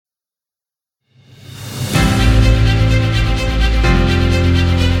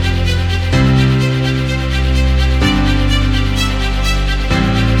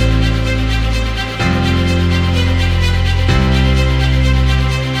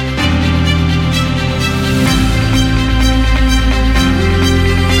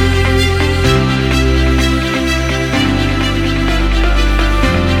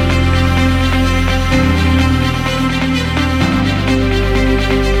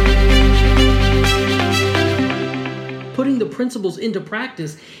principles into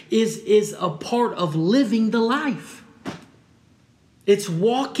practice is a part of living the life. It's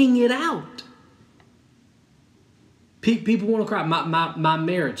walking it out. People want to cry, my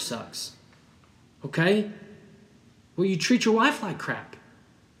marriage sucks. Okay? Well, you treat your wife like crap.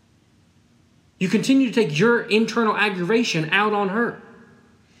 You continue to take your internal aggravation out on her.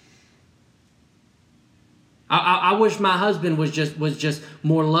 I wish my husband was just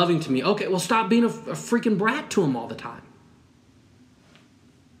more loving to me. Okay, well, stop being a freaking brat to him all the time.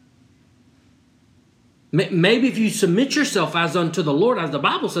 Maybe if you submit yourself as unto the Lord, as the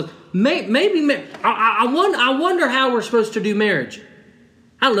Bible says, I wonder how we're supposed to do marriage.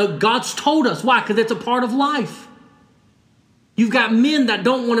 I don't know. God's told us. Why? Because it's a part of life. You've got men that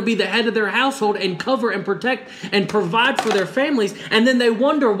don't want to be the head of their household and cover and protect and provide for their families, and then they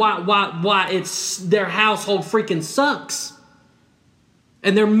wonder why it's their household freaking sucks,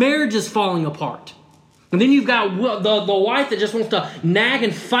 and their marriage is falling apart. And then you've got the wife that just wants to nag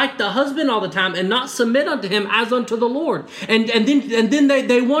and fight the husband all the time and not submit unto him as unto the Lord. And then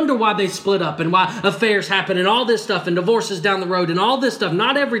they wonder why they split up and why affairs happen and all this stuff and divorces down the road and all this stuff.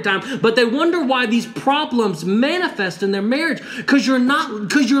 Not every time, but they wonder why these problems manifest in their marriage because you're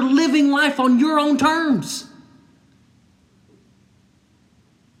living life on your own terms.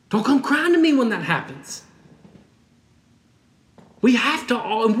 Don't come crying to me when that happens. We have to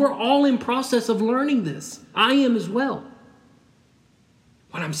and we're all in process of learning this. I am as well.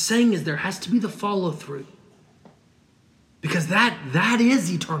 What I'm saying is there has to be the follow through. Because that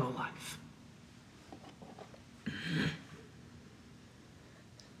is eternal life.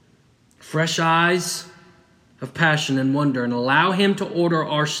 Fresh eyes of passion and wonder, and allow him to order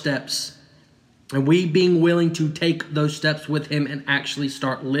our steps. And we being willing to take those steps with him and actually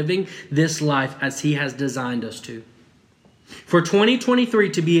start living this life as he has designed us to. For 2023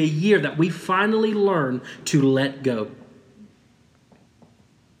 to be a year that we finally learn to let go.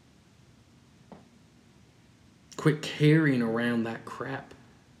 Quit carrying around that crap.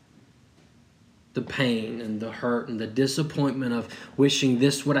 The pain and the hurt and the disappointment of wishing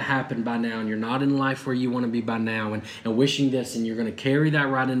this would have happened by now and you're not in life where you want to be by now and wishing this, and you're going to carry that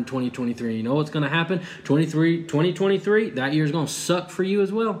right into 2023. You know what's going to happen? 2023, that year's going to suck for you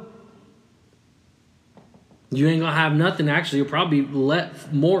as well. You ain't going to have nothing. Actually, you'll probably be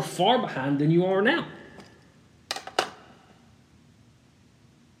left more far behind than you are now.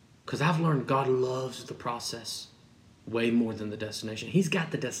 Because I've learned God loves the process way more than the destination. He's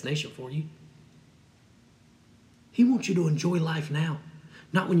got the destination for you. He wants you to enjoy life now.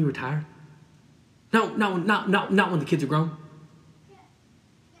 Not when you retire. Not when the kids are grown.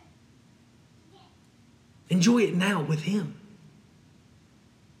 Enjoy it now with him.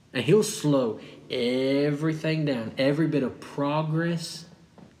 And he'll slow everything down. Every bit of progress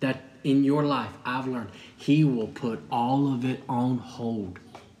that in your life I've learned, he will put all of it on hold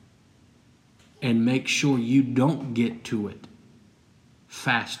and make sure you don't get to it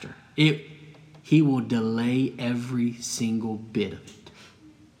faster. He will delay every single bit of it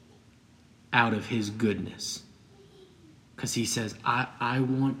out of his goodness. Because he says, I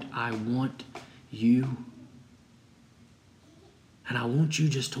want you. And I want you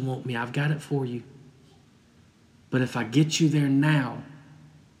just to want me. I've got it for you. But if I get you there now,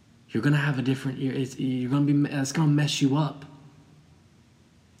 you're going to have a different, it's going to mess you up.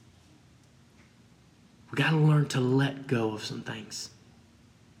 We got to learn to let go of some things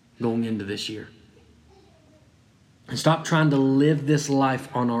going into this year. And stop trying to live this life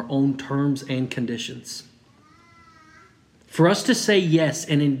on our own terms and conditions. For us to say yes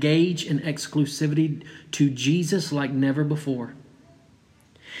and engage in exclusivity to Jesus like never before.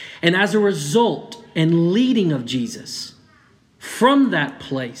 And as a result and leading of Jesus, from that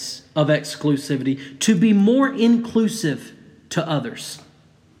place of exclusivity, to be more inclusive to others.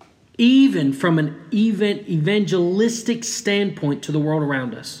 Even from an evangelistic standpoint to the world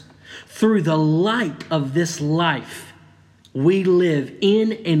around us. Through the light of this life, we live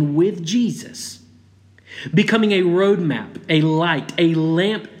in and with Jesus, becoming a roadmap, a light, a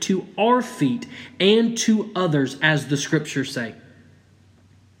lamp to our feet and to others, as the scriptures say,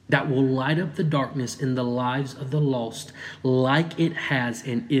 that will light up the darkness in the lives of the lost like it has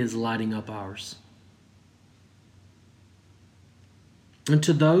and is lighting up ours. And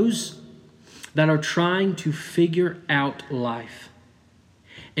to those that are trying to figure out life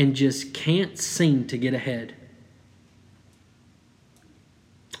and just can't seem to get ahead,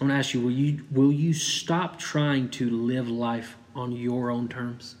 I want to ask you, will you stop trying to live life on your own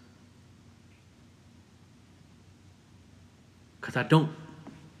terms? Because I don't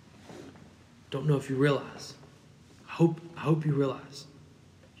know if you realize. I hope you realize.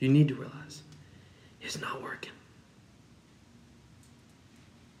 You need to realize it's not working.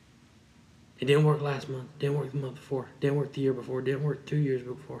 It didn't work last month. Didn't work the month before. Didn't work the year before. Didn't work 2 years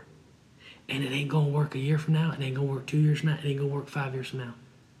before. And it ain't going to work a year from now. It ain't going to work 2 years from now. It ain't going to work 5 years from now.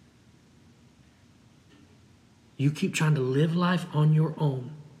 You keep trying to live life on your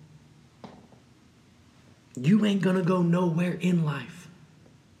own. You ain't going to go nowhere in life.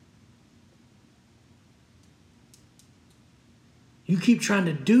 You keep trying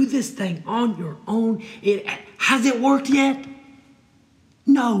to do this thing on your own. Has it worked yet?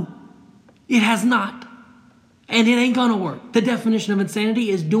 No, it has not. And it ain't going to work. The definition of insanity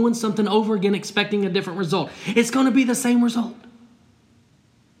is doing something over again, expecting a different result. It's going to be the same result.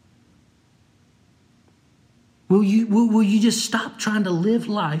 Will you just stop trying to live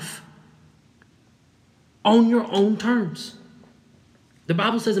life on your own terms? The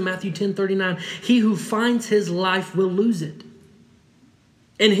Bible says in Matthew 10:39, he who finds his life will lose it.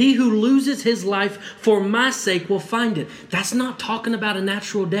 And he who loses his life for my sake will find it. That's not talking about a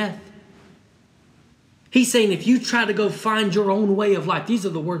natural death. He's saying if you try to go find your own way of life, these are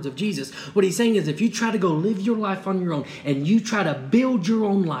the words of Jesus. What he's saying is if you try to go live your life on your own and you try to build your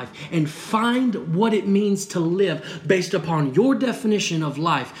own life and find what it means to live based upon your definition of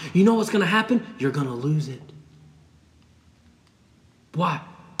life, you know what's going to happen? You're going to lose it. Why?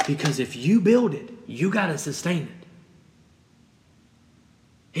 Because if you build it, you got to sustain it.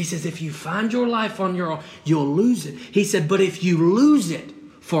 He says if you find your life on your own, you'll lose it. He said, but if you lose it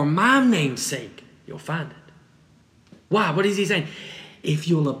for my name's sake, you'll find it. Why? What is he saying? If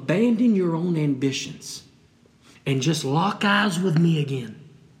you'll abandon your own ambitions and just lock eyes with me again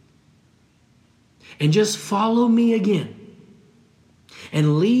and just follow me again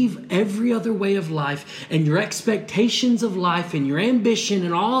and leave every other way of life and your expectations of life and your ambition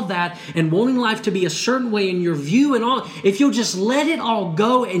and all that and wanting life to be a certain way in your view and all, if you'll just let it all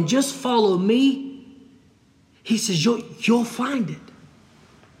go and just follow me, he says you'll find it.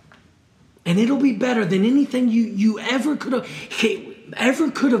 And it'll be better than anything you ever could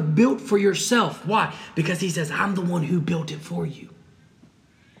have built for yourself. Why? Because he says, I'm the one who built it for you.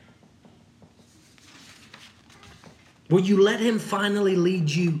 Will you let him finally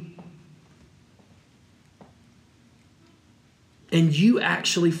lead you? And you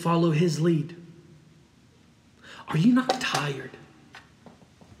actually follow his lead? Are you not tired?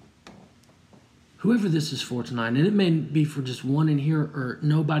 Whoever this is for tonight, and it may be for just one in here or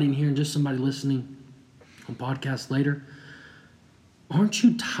nobody in here and just somebody listening on podcast later. Aren't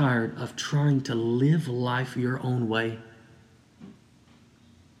you tired of trying to live life your own way?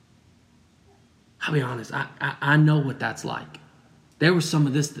 I'll be honest, I know what that's like. There was some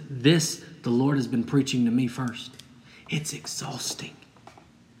of this the Lord has been preaching to me first. It's exhausting.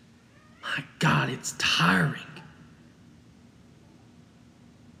 My God, it's tiring.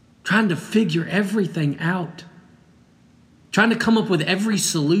 Trying to figure everything out. Trying to come up with every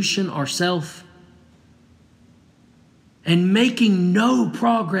solution ourselves. And making no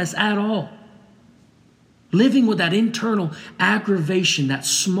progress at all. Living with that internal aggravation, that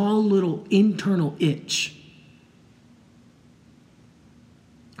small little internal itch.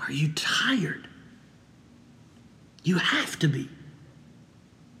 Are you tired? You have to be.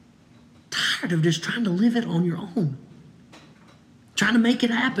 Tired of just trying to live it on your own. Trying to make it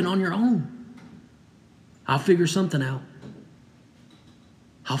happen on your own. I'll figure something out.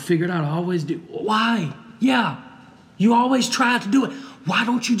 I'll figure it out. I always do. Why? Yeah. You always try to do it. Why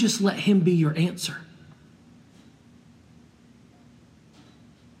don't you just let him be your answer?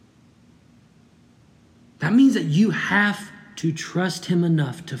 That means that you have to trust him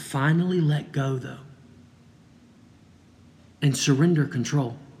enough to finally let go, though. And surrender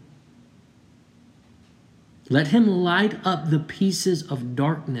control. Let him light up the pieces of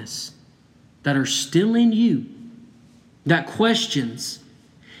darkness that are still in you, that questions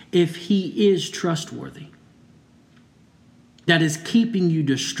if he is trustworthy, that is keeping you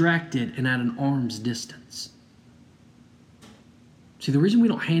distracted and at an arm's distance. See, the reason we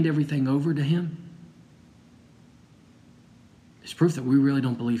don't hand everything over to him is proof that we really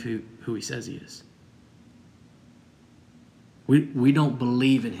don't believe who he says he is. We don't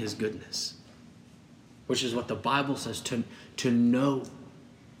believe in his goodness. Which is what the Bible says, to know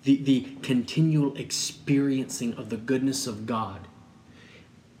the continual experiencing of the goodness of God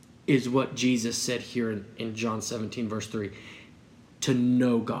is what Jesus said here in John 17, verse 3. To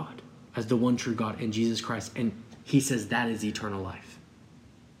know God as the one true God and Jesus Christ. And he says that is eternal life.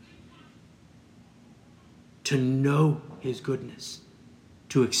 To know his goodness.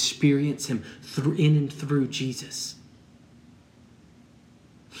 To experience him in and through Jesus.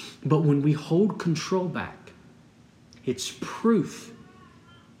 But when we hold control back, it's proof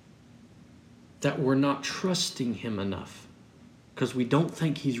that we're not trusting him enough because we don't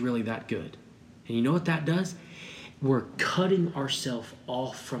think he's really that good. And you know what that does? We're cutting ourselves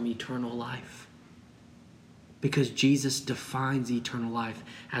off from eternal life. Because Jesus defines eternal life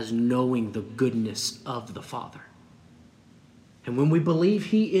as knowing the goodness of the Father. And when we believe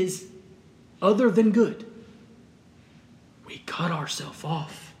He is other than good, we cut ourselves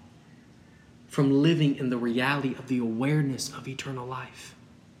off from living in the reality of the awareness of eternal life.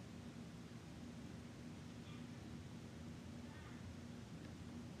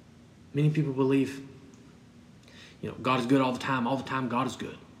 Many people believe, God is good all the time God is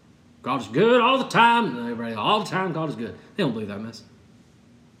good. God is good all the time. Everybody, all the time, God is good. They don't believe that mess.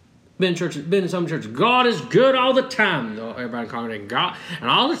 Been in some churches, God is good all the time. Everybody congregating, God, and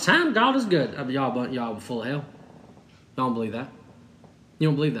all the time, God is good. Y'all full of hell. Y'all don't believe that. You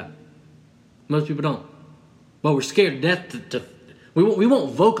don't believe that. Most people don't. But we're scared to death we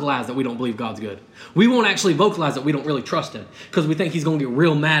won't vocalize that we don't believe God's good. We won't actually vocalize that we don't really trust Him because we think He's going to get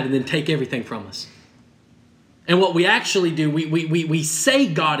real mad and then take everything from us. And what we actually do, we say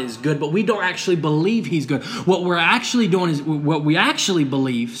God is good, but we don't actually believe He's good. What we're actually doing is, what we actually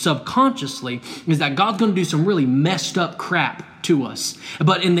believe subconsciously is that God's going to do some really messed up crap to us.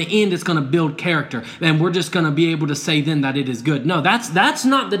 But in the end, it's going to build character. And we're just going to be able to say then that it is good. No, that's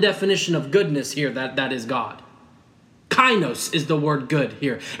not the definition of goodness here, that is God. Kainos is the word good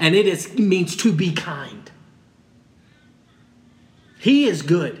here. And it means to be kind. He is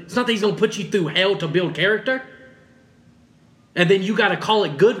good. It's not that He's going to put you through hell to build character. And then you got to call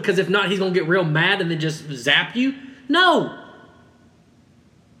it good because if not, He's going to get real mad and then just zap you. No.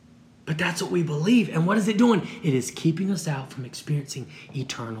 But that's what we believe. And what is it doing? It is keeping us out from experiencing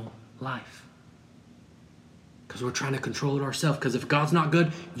eternal life. Because we're trying to control it ourselves. Because if God's not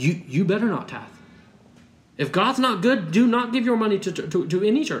good, you better not tithe. If God's not good, do not give your money to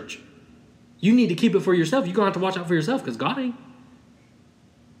any church. You need to keep it for yourself. You're going to have to watch out for yourself because God ain't.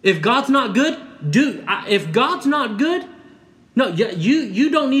 If God's not good, if God's not good, no, you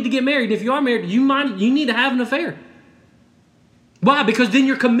don't need to get married. If you are married, you need to have an affair. Why? Because then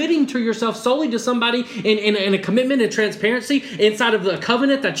you're committing to yourself solely to somebody in a commitment and transparency inside of the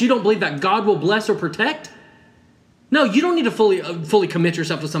covenant that you don't believe that God will bless or protect. No, you don't need to fully commit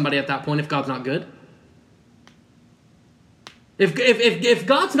yourself to somebody at that point if God's not good. If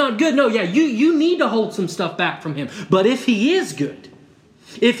God's not good, no, you need to hold some stuff back from Him. But if He is good,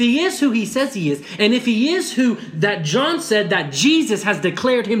 if He is who He says He is, and if He is who that John said that Jesus has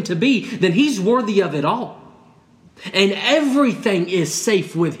declared Him to be, then He's worthy of it all. And everything is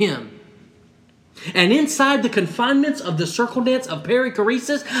safe with Him. And inside the confinements of the circle dance of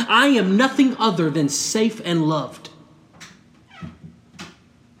perichoresis, I am nothing other than safe and loved.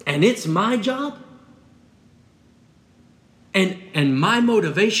 And it's my job and my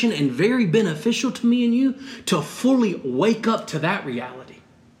motivation and very beneficial to me and you to fully wake up to that reality.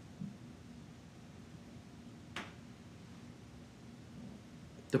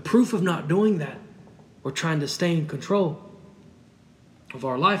 The proof of not doing that, we're trying to stay in control of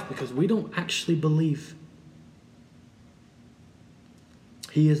our life because we don't actually believe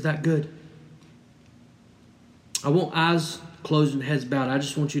He is that good. I want eyes closed and heads bowed. I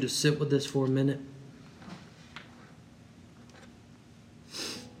just want you to sit with this for a minute.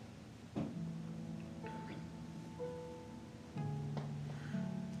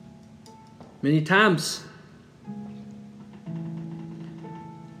 Many times,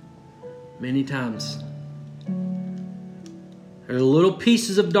 there are little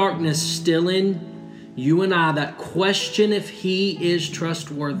pieces of darkness still in you and I that question if He is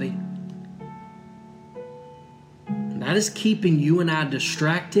trustworthy. And that is keeping you and I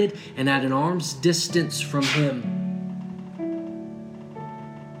distracted and at an arm's distance from Him.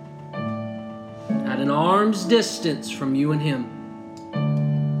 At an arm's distance from you and Him.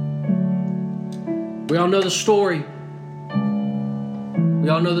 We all know the story. We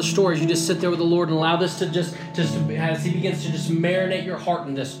all know the stories. You just sit there with the Lord and allow this to just as He begins to just marinate your heart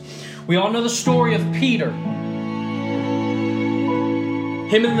in this. We all know the story of Peter.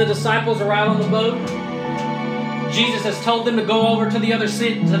 Him and the disciples are out on the boat. Jesus has told them to go over to the other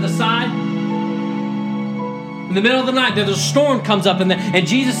side, to the side. In the middle of the night, there's a storm comes up, and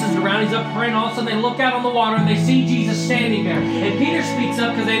Jesus is around. He's up praying. All of a sudden, they look out on the water, and they see Jesus standing there. And Peter speaks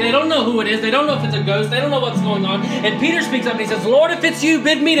up because they don't know who it is. They don't know if it's a ghost. They don't know what's going on. And Peter speaks up, and he says, Lord, if it's you,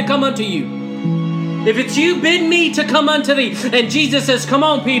 bid me to come unto you. If it's you, bid me to come unto thee. And Jesus says, come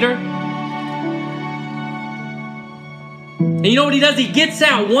on, Peter. And you know what he does? He gets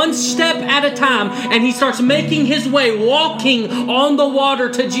out one step at a time, and he starts making his way, walking on the water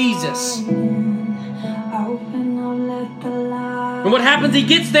to Jesus. Open up, let the light And what happens, he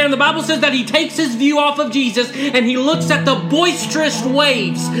gets there, and the Bible says that he takes his view off of Jesus, and he looks at the boisterous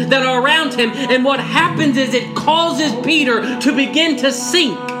waves that are around him, and what happens is it causes Peter to begin to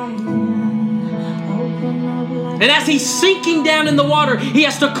sink. And as he's sinking down in the water, he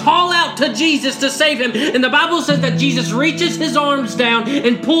has to call out to Jesus to save him. And the Bible says that Jesus reaches his arms down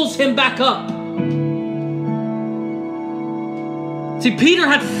and pulls him back up. See, Peter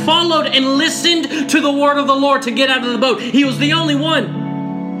had followed and listened to the word of the Lord to get out of the boat. He was the only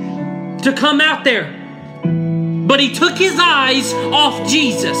one to come out there. But he took his eyes off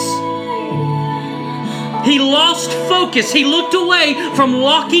Jesus. He lost focus. He looked away from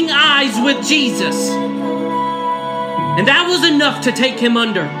locking eyes with Jesus. And that was enough to take him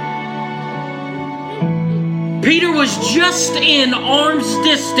under. Peter was just in arm's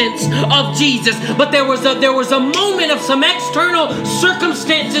distance of Jesus, but there was a moment of some external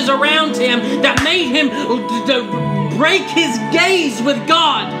circumstances around him that made him break his gaze with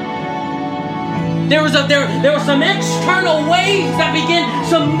God. There were some external waves that began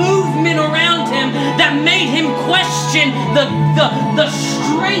some movement around him that made him question the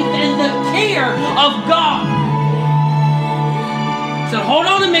strength and the care of God. He said, hold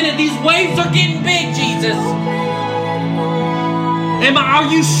on a minute, these waves are getting big, Jesus. Are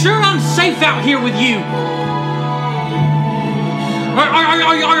you sure I'm safe out here with you?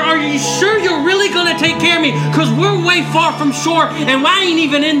 Are you sure you're really going to take care of me? Because we're way far from shore, and I ain't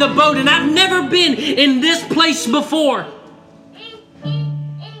even in the boat, and I've never been in this place before.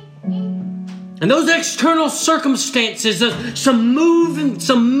 And those external circumstances, some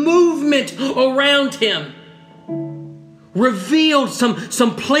movement around him, revealed some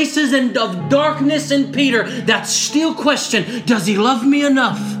places of darkness in Peter that still question, does he love me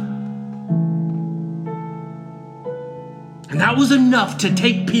enough? And that was enough to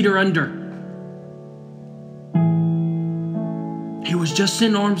take Peter under. He was just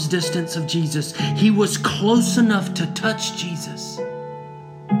in arm's distance of Jesus. He was close enough to touch Jesus,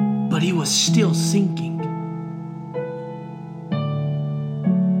 but he was still sinking.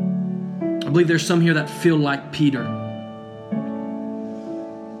 I believe there's some here that feel like Peter.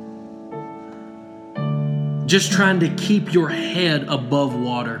 Just trying to keep your head above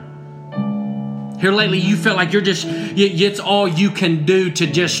water. Here lately, you felt like it's all you can do to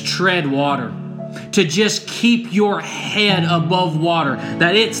just tread water, to just keep your head above water.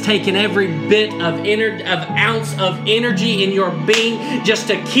 That it's taken every bit of ounce of energy in your being just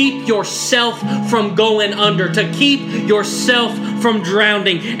to keep yourself from going under, to keep yourself from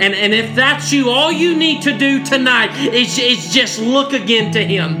drowning. And if that's you, all you need to do tonight is just look again to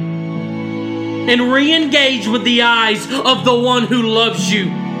Him. And re-engage with the eyes of the one who loves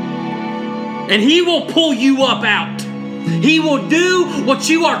you. And He will pull you up out. He will do what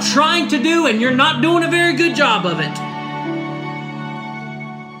you are trying to do, and you're not doing a very good job of it.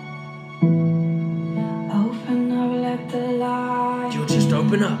 Open up, let the light. You'll just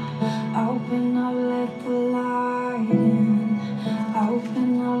open up. Open up, let the light in.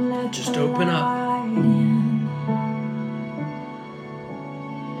 Open up, let Just the open up. light in.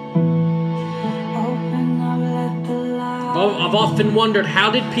 I've often wondered, how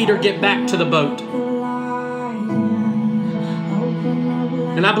did Peter get back to the boat?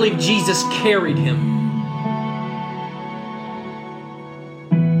 And I believe Jesus carried him.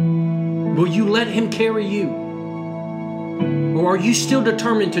 Will you let Him carry you? Or are you still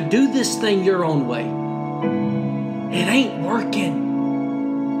determined to do this thing your own way? It ain't working.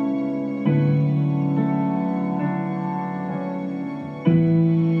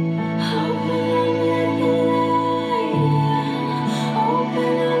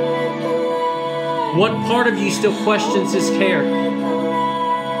 What part of you still questions His care?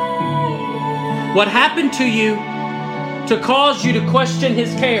 What happened to you to cause you to question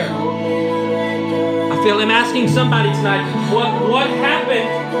His care? I feel Him asking somebody tonight, what happened?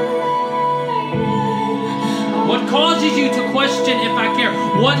 What causes you to question if I care?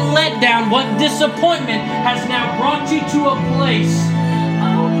 What letdown, what disappointment has now brought you to a place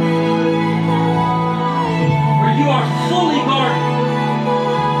where you are fully guarded?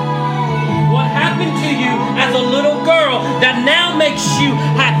 What happened to you as a little girl that now makes you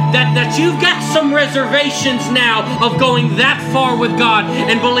that you've got some reservations now of going that far with God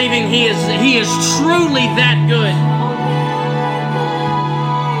and believing He is truly that good?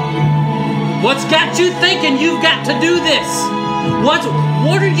 What's got you thinking you've got to do this?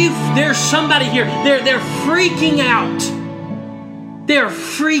 What are you? There's somebody here. They're freaking out. They're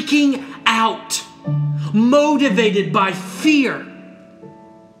freaking out, motivated by fear.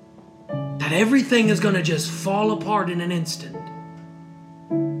 That everything is going to just fall apart in an instant.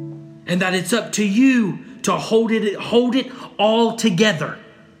 And that it's up to you to hold it all together.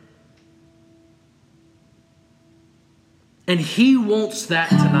 And He wants that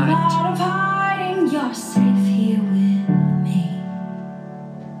tonight. Out of hiding, you're safe here with me.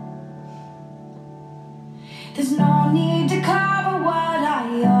 There's no need to cover what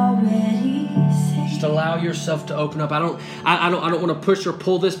I already said. Just allow yourself to open up. I don't want to push or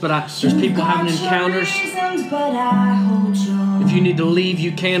pull this, but there's people having encounters. If you need to leave,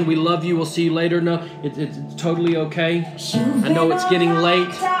 you can. We love you. We'll see you later. No, it's totally okay. I know it's getting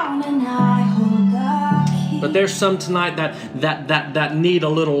late. But there's some tonight that need a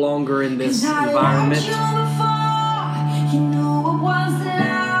little longer in this environment.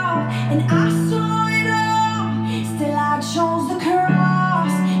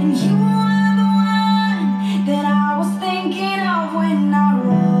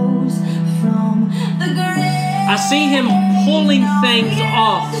 I see Him pulling things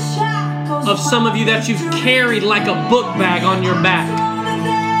off of some of you that you've carried like a book bag on your back.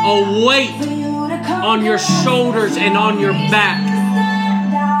 A weight on your shoulders and on your back.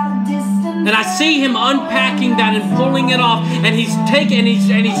 And I see Him unpacking that and pulling it off, and He's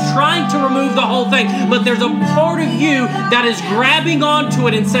trying to remove the whole thing, but there's a part of you that is grabbing onto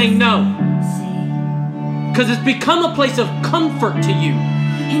it and saying no, because it's become a place of comfort to you,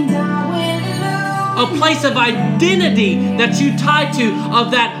 a place of identity that you tie to,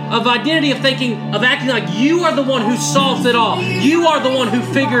 of identity of thinking, of acting like you are the one who solves it all, you are the one who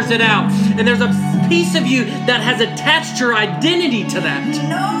figures it out. And there's a piece of you that has attached your identity to that.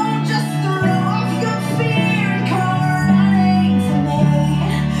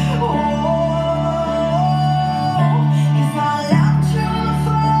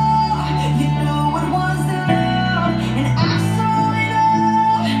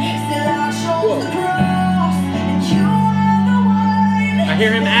 I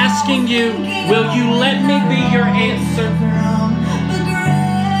hear Him asking you, will you let me be your answer?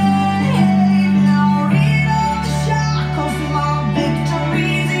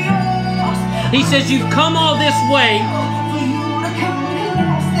 He says, you've come all this way.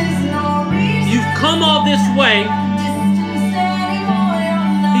 You've come all this way.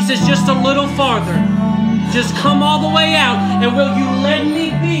 He says, just a little farther. Just come all the way out, and will you let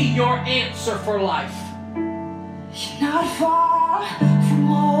me be your answer for life? You're not far from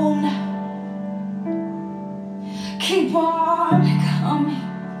home. Keep on coming.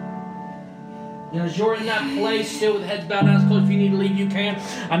 You know, as you're in that place, still with heads bowed, eyes closed, if you need to leave, you can.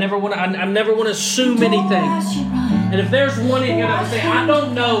 I never want to assume anything. And if there's one in here that would say, I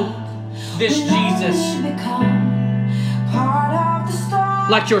don't know this Jesus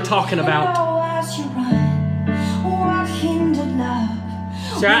like you're talking about.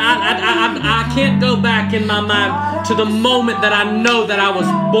 See, I can't go back in my mind to the moment that I know that I was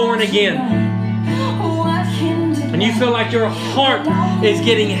born again. And you feel like your heart is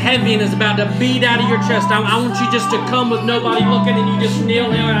getting heavy and is about to beat out of your chest. I want you just to come with nobody looking, and you just kneel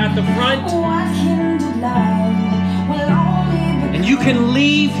here at the front. And you can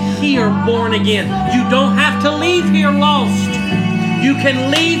leave here born again. You don't have to leave here lost. You can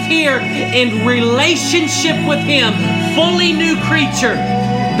leave here in relationship with Him, fully new creature.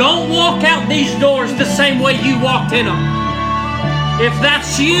 Don't walk out these doors the same way you walked in them. If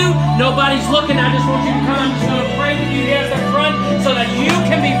that's you, nobody's looking. I just want you to come. I'm just going to pray with you here at the front so that you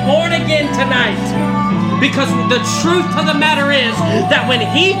can be born again tonight. Because the truth of the matter is that when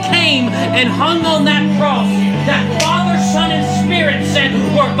He came and hung on that cross, that Father, Son, and Spirit said,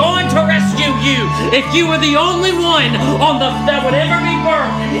 we're going to rescue you. If you were the only one that would ever be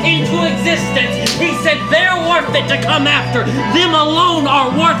birthed into existence, He said they're worth it to come after. Them alone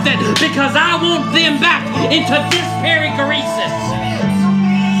are worth it, because I want them back into this perichoresis.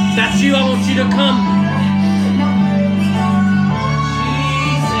 That's you. I want you to come.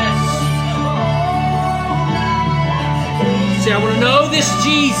 Jesus. See, I want to know this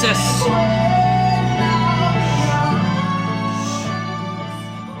Jesus.